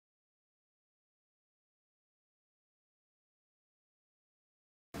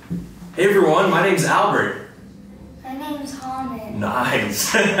Hey everyone, my name's Albert. My name's Harmon. Nice.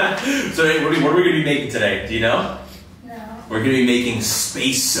 So hey, what are we going to be making today? Do you know? No. We're going to be making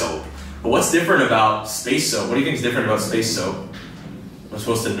space soap. But what's different about space soap? What do you think is different about space soap as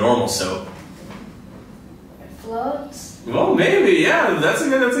opposed to normal soap? It floats. Well, maybe, yeah. That's a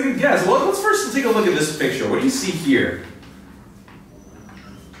good guess. Well, let's first take a look at this picture. What do you see here?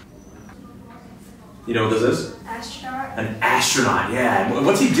 You know what this is? Astronaut. An astronaut, yeah.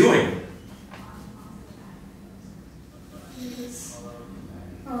 What's he doing? He's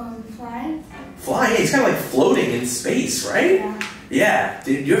flying. Flying? He's kind of like floating in space, right? Yeah. Yeah.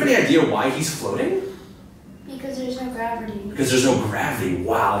 Do you have any idea why he's floating? Because there's no gravity. Because there's no gravity.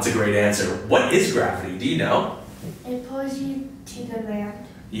 Wow, that's a great answer. What is gravity? Do you know? It pulls you to the land.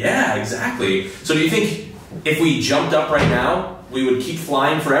 Yeah, exactly. So do you think if we jumped up right now, we would keep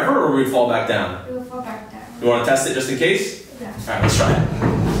flying forever or would we fall back down? It will fall back down. You want to test it just in case? Yeah. All right, let's try it.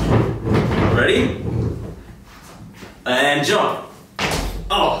 Ready? And jump.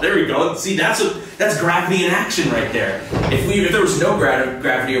 Oh, there we go. See, that's gravity in action right there. If there was no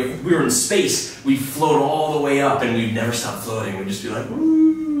gravity, if we were in space, we'd float all the way up and we'd never stop floating. We'd just be like,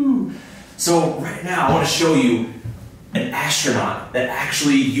 woo. So right now, I want to show you an astronaut that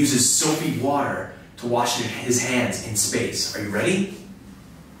actually uses soapy water to wash his hands in space. Are you ready?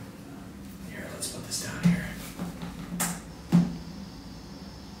 Here, let's put this down here.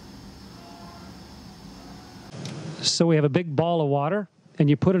 So we have a big ball of water, and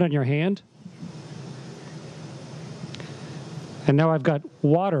you put it on your hand. And now I've got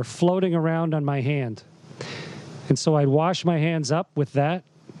water floating around on my hand. And so I'd wash my hands up with that.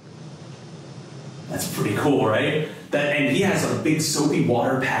 That's pretty cool, right? And he has a big soapy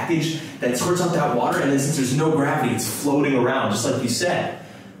water package that squirts out that water, and then since there's no gravity, it's floating around, just like you said.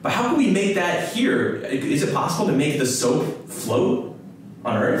 But how can we make that here? Is it possible to make the soap float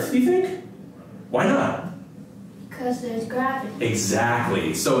on Earth, do you think? Why not? Because there's gravity.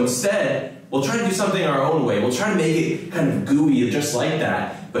 Exactly. So instead, we'll try to do something our own way. We'll try to make it kind of gooey, just like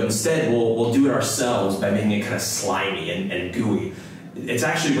that, but instead we'll do it ourselves by making it kind of slimy and gooey. It's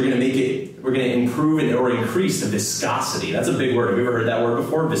actually, we're going to improve or increase the viscosity. That's a big word. Have you ever heard that word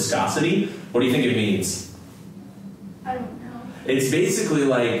before? Viscosity? What do you think it means? I don't know. It's basically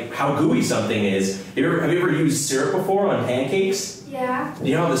like how gooey something is. Have you ever used syrup before on pancakes? Yeah.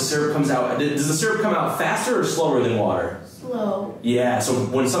 You know how the syrup comes out? Does the syrup come out faster or slower than water? Slow. Yeah, so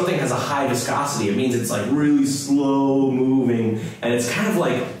when something has a high viscosity, it means it's like really slow moving, and it's kind of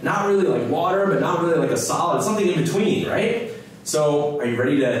like, not really like water, but not really like a solid. It's something in between, right? So, are you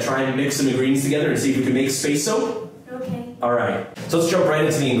ready to try and mix some ingredients together and see if we can make space soap? Okay. All right, so let's jump right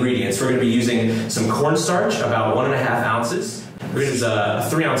into the ingredients. We're going to be using some cornstarch, about 1.5 ounces. We're going to use a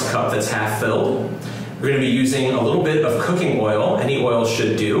 3-ounce cup that's half filled. We're going to be using a little bit of cooking oil. Any oil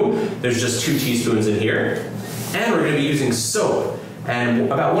should do. There's just 2 teaspoons in here. And we're going to be using soap.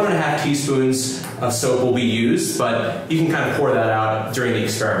 And about 1.5 teaspoons of soap will be used, but you can kind of pour that out during the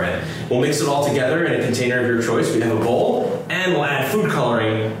experiment. We'll mix it all together in a container of your choice. We have a bowl, and we'll add food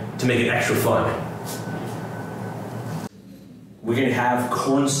coloring to make it extra fun. We're going to have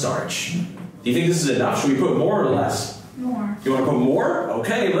cornstarch. Do you think this is enough? Should we put more or less? More. You want to put more?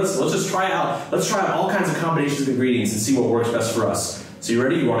 Okay, let's just try it out. Let's try out all kinds of combinations of ingredients and see what works best for us. So you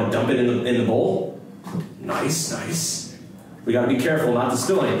ready? You want to dump it in the bowl? Nice, nice. We gotta be careful not to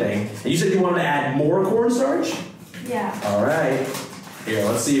spill anything. And you said you wanted to add more cornstarch? Yeah. All right. Here,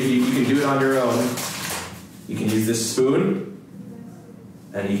 let's see if you can do it on your own. You can use this spoon,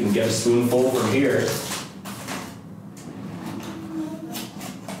 and you can get a spoonful from here.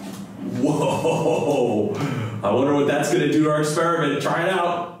 Whoa! I wonder what that's gonna do to our experiment. Try it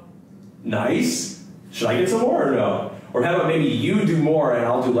out. Nice. Should I get some more or no? Or how about maybe you do more and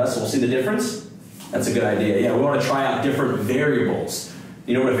I'll do less, and we'll see the difference? That's a good idea. Yeah, we want to try out different variables.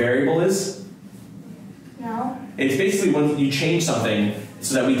 You know what a variable is? No. It's basically when you change something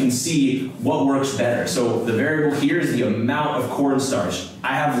so that we can see what works better. So the variable here is the amount of cornstarch.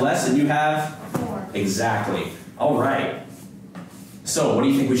 I have less and you have? More. Exactly. All right. So what do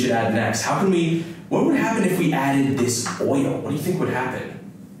you think we should add next? What would happen if we added this oil? What do you think would happen?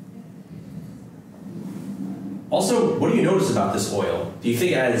 Also, what do you notice about this oil? Do you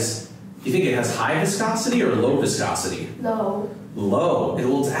think it has high viscosity or low viscosity? Low. Low.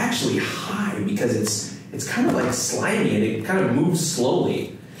 Well, it's actually high because it's kind of like slimy and it kind of moves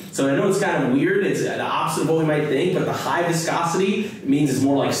slowly. So I know it's kind of weird. It's the opposite of what we might think, but the high viscosity means it's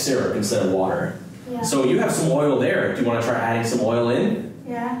more like syrup instead of water. Yeah. So you have some oil there. Do you want to try adding some oil in?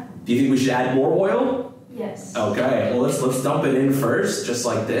 Yeah. Do you think we should add more oil? Yes. Okay. Well, let's dump it in first, just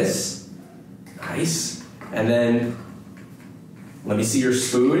like this. Nice. And then Let me see your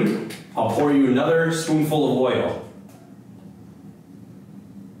spoon. I'll pour you another spoonful of oil.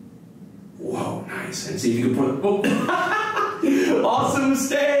 Whoa, nice. And see if you can put, oh. Awesome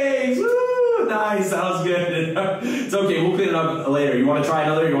mistakes. Woo, nice, that was good. It's okay, we'll clean it up later. You want to try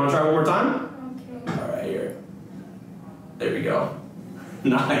another? You want to try one more time? Okay. All right, here. There we go.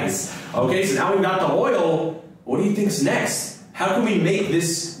 Nice. Okay, so now we've got the oil. What do you think's next? How can we make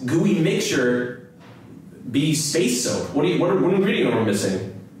this gooey mixture be space soap? What ingredient are we missing?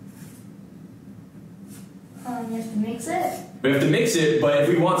 You have to mix it? We have to mix it, but if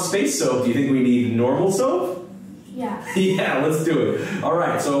we want space soap, do you think we need normal soap? Yeah. Yeah, let's do it. All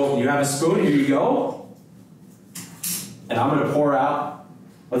right, so you have a spoon, here you go. And I'm gonna pour out,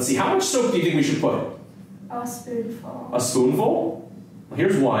 let's see, how much soap do you think we should put? A spoonful. A spoonful? Well,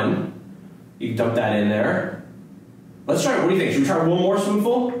 here's one. You can dump that in there. Let's try, what do you think? Should we try one more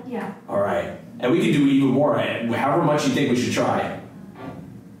spoonful? Yeah. All right, and we can do even more, however much you think we should try.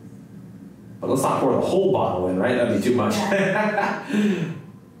 But let's not pour the whole bottle in, right? That'd be too much. Yeah.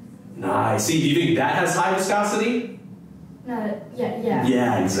 Nice. See, do you think that has high viscosity? No, yeah.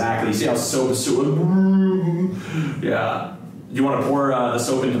 Yeah, exactly. See how soap is so... Yeah. Do you want to pour the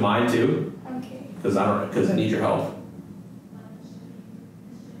soap into mine too? Okay. Because I need your help.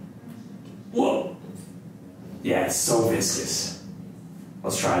 Whoa. Yeah, it's so viscous.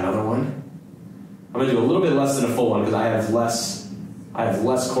 Let's try another one. I'm gonna do a little bit less than a full one because I have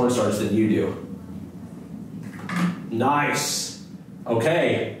less cornstarch than you do. Nice.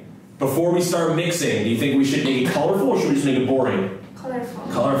 Okay. Before we start mixing, do you think we should make it colorful or should we just make it boring?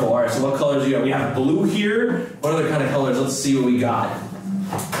 Colorful. Colorful. All right. So what colors do you have? We have blue here. What other kind of colors? Let's see what we got.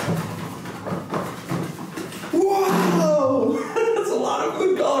 Whoa! That's a lot of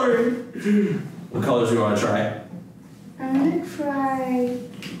blue coloring. What colors do you want to try? I'm gonna try.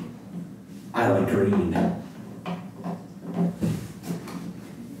 I like green.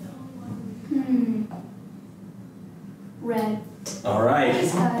 Red. All right.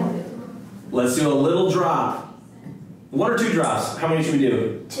 Sky. Let's do a little drop. 1 or 2 drops. How many should we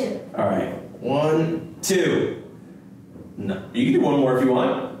do? 2. All right. 1, 2. No, you can do one more if you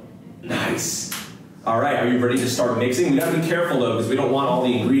want. Nice. All right. Are you ready to start mixing? We gotta be careful though, because we don't want all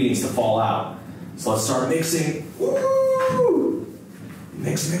the ingredients to fall out. So let's start mixing. Woo!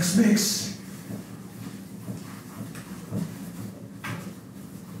 Mix, mix, mix.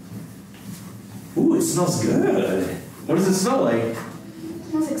 Ooh, it smells good. What does it smell like? It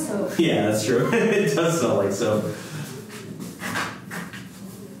smells like soap. Yeah, that's true. It does smell like soap.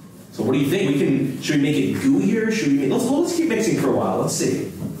 So what do you think? Should we make it gooier? Let's keep mixing for a while. Let's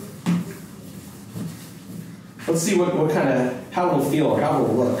see. Let's see how it'll feel or how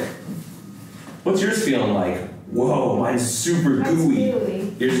it'll look. What's yours feeling like? Whoa, mine's super gooey.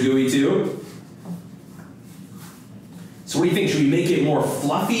 Gooey. Yours gooey too? So what do you think? Should we make it more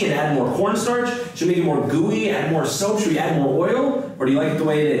fluffy and add more cornstarch? Should we make it more gooey, add more soap? Should we add more oil? Or do you like it the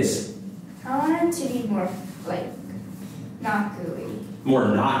way it is? I want it to be more, not gooey. More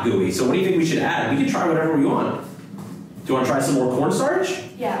not gooey. So what do you think we should add? We can try whatever we want. Do you want to try some more cornstarch?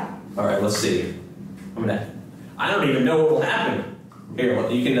 Yeah. All right, let's see. I don't even know what will happen. Here,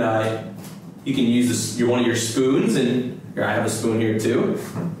 you can use one of your spoons, and here I have a spoon here too.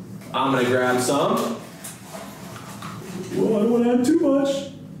 I'm gonna grab some. Whoa, I don't want to add too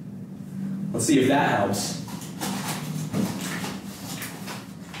much. Let's see if that helps.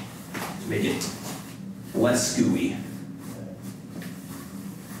 Make it less gooey.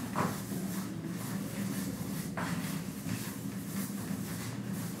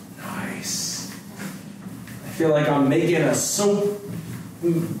 Nice. I feel like I'm making a soap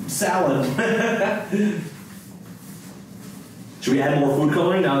salad. Should we add more food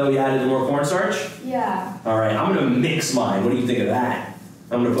coloring now that we added more cornstarch? Yeah. All right, I'm gonna mix mine. What do you think of that?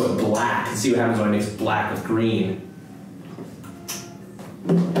 I'm gonna put black and see what happens when I mix black with green.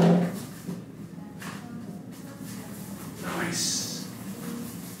 Nice.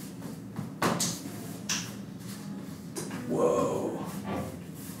 Whoa.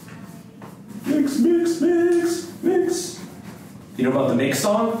 Mix, mix, mix, mix. You know about the mix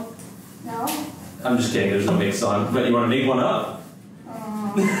song? No? I'm just kidding, there's no mix song. But you wanna make one up?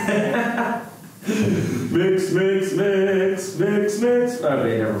 Mix, mix, mix, mix, mix.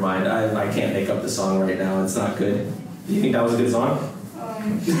 Okay, never mind. I can't make up the song right now. It's not good. Do you think that was a good song?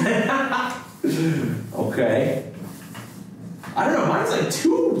 Okay. I don't know. Mine's like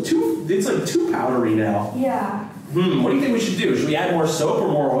it's like too powdery now. Yeah. What do you think we should do? Should we add more soap or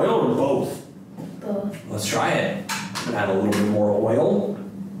more oil or both? Both. Let's try it. Add a little bit more oil.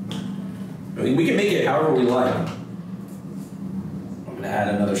 I mean, we can make it however we like. I'm gonna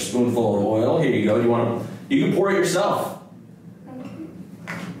add another spoonful of oil. Here you go. You can pour it yourself.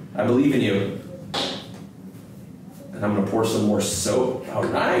 I believe in you. And I'm gonna pour some more soap. Oh,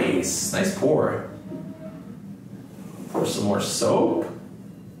 nice. Nice pour. Pour some more soap.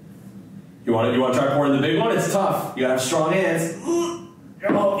 You want to try pouring the big one? It's tough. You gotta have strong hands. Oh,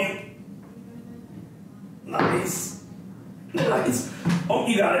 nice. Nice. Oh,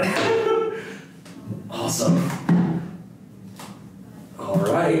 you got it. Awesome. All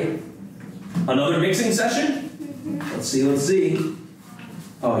right. Another mixing session? Let's see, let's see.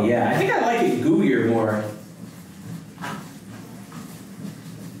 Oh yeah, I think I like it gooier more.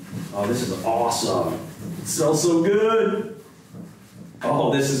 Oh, this is awesome. It smells so good.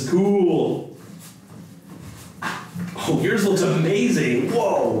 Oh, this is cool. Oh, yours looks amazing.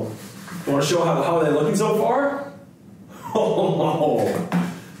 Whoa. You want to show how they're looking so far? Oh.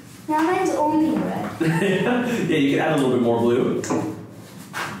 Now mine's only red. Yeah, you can add a little bit more blue.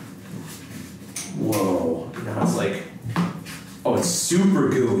 Whoa. Now it's like, oh, it's super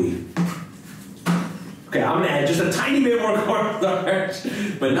gooey. Okay, I'm gonna add just a tiny bit more cornstarch,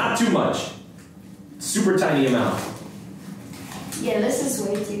 but not too much. Super tiny amount. Yeah, this is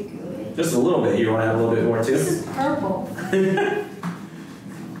way too gooey. Just a little bit. You want to add a little bit more too? This is purple.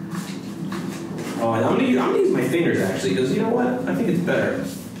 Oh, and I'm gonna use my fingers actually, because you know what? I think it's better.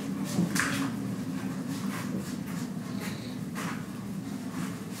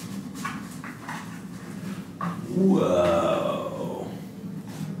 Whoa.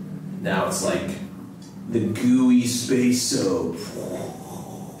 Now it's like the gooey space soap.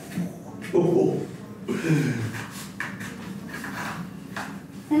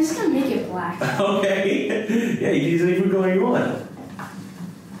 I'm just gonna make it black. Okay. Yeah, you can use any food color you want.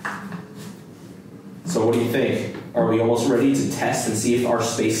 So what do you think? Are we almost ready to test and see if our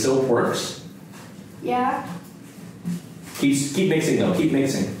space soap works? Yeah. Keep mixing though. Keep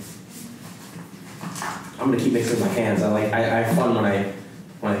mixing. I'm gonna keep mixing with my hands. I have fun when I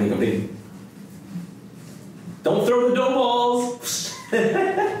make a big. Don't throw the dough balls.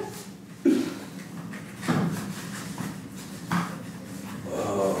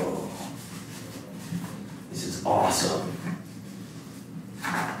 Whoa. This is awesome.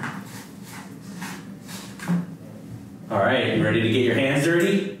 All right, you ready to get your hands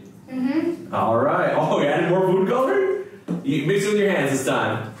dirty? Mm-hmm. All right. Oh, you added more food color? You mix it with your hands this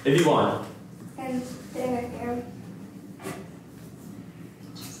time, if you want. And there I go.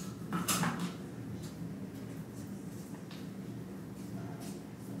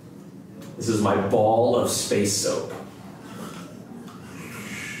 This is my ball of space soap.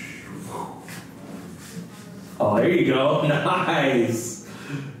 Oh, there you go. Nice.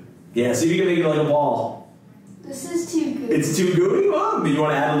 Yeah, so you can make it like a ball. This is too gooey. It's too gooey? Well, you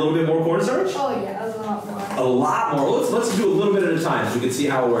want to add a little bit more cornstarch? Oh yeah, a lot more. A lot more. Let's do a little bit at a time so we can see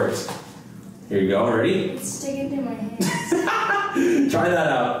how it works. Here you go. Ready? It's sticking to my hands. Try that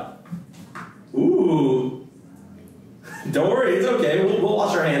out. Ooh. Don't worry, it's okay. We'll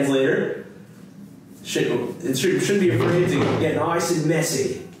wash our hands later. Shouldn't be afraid to get nice and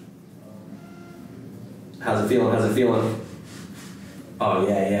messy. How's it feeling? How's it feeling? Oh,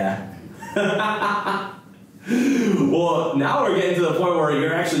 yeah. Well, now we're getting to the point where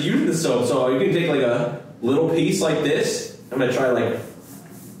you're actually using the soap, so you can take like a little piece like this. I'm gonna try like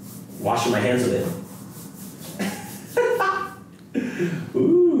washing my hands with it.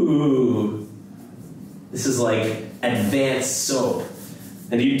 Ooh. This is like advanced soap.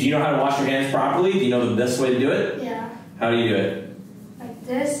 And do you know how to wash your hands properly? Do you know the best way to do it? Yeah. How do you do it? Like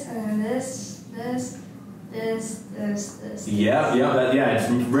this, and then this. Yeah, it's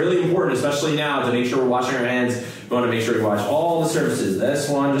really important, especially now, to make sure we're washing our hands. We want to make sure we wash all the surfaces. This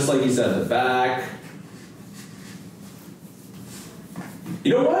one, just like you said, the back.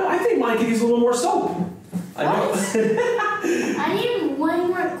 You know what? I think mine could use a little more soap. I know. I need one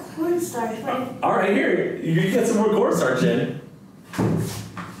more cornstarch. All right, here. You can get some more cornstarch in.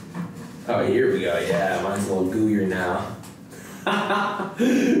 Oh, here we go. Yeah, mine's a little gooier now.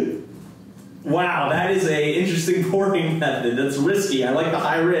 Wow, that is a interesting pouring method. That's risky. I like the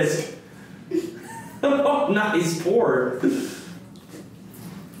high risk. Oh, nice pour.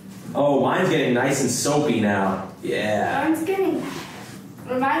 Oh, mine's getting nice and soapy now. Yeah.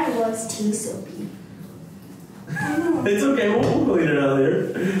 Mine was too soapy. It's okay. We'll clean it out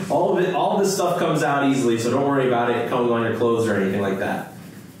later. All of this stuff comes out easily, so don't worry about it coming on your clothes or anything like that.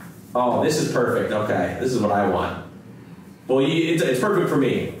 Oh, this is perfect. Okay, this is what I want. Well, it's perfect for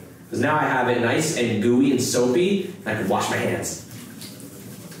me. Because now I have it nice and gooey and soapy, and I can wash my hands.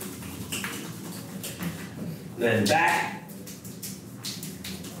 Then back.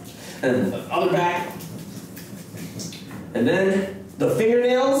 And the other back. And then the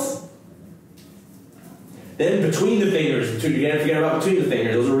fingernails. Then between the fingers, you can't forget about between the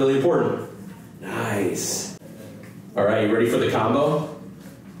fingers, those are really important. Nice. All right, you ready for the combo?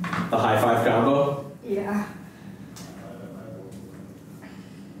 The high five combo? Yeah.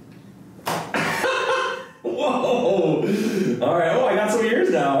 Whoa! All right, oh, I got some ears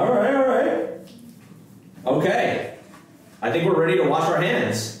now. All right, all right. Okay, I think we're ready to wash our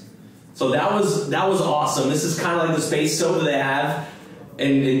hands. So that was awesome. This is kind of like the space soap that they have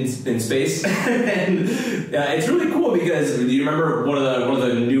in space, and it's really cool because do you remember one of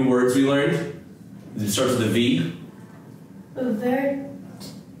the new words we learned? It starts with a V.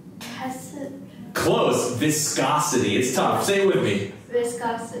 Close. Viscosity. It's tough. Say it with me.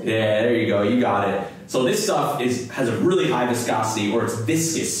 Viscosity. Yeah, there you go. You got it. So this stuff has a really high viscosity, or it's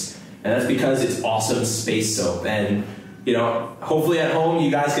viscous, and that's because it's awesome space soap. And you know, hopefully at home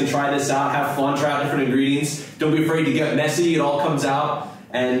you guys can try this out, have fun, try out different ingredients. Don't be afraid to get messy. It all comes out,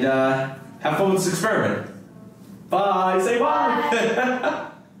 and have fun with this experiment. Bye. Say bye.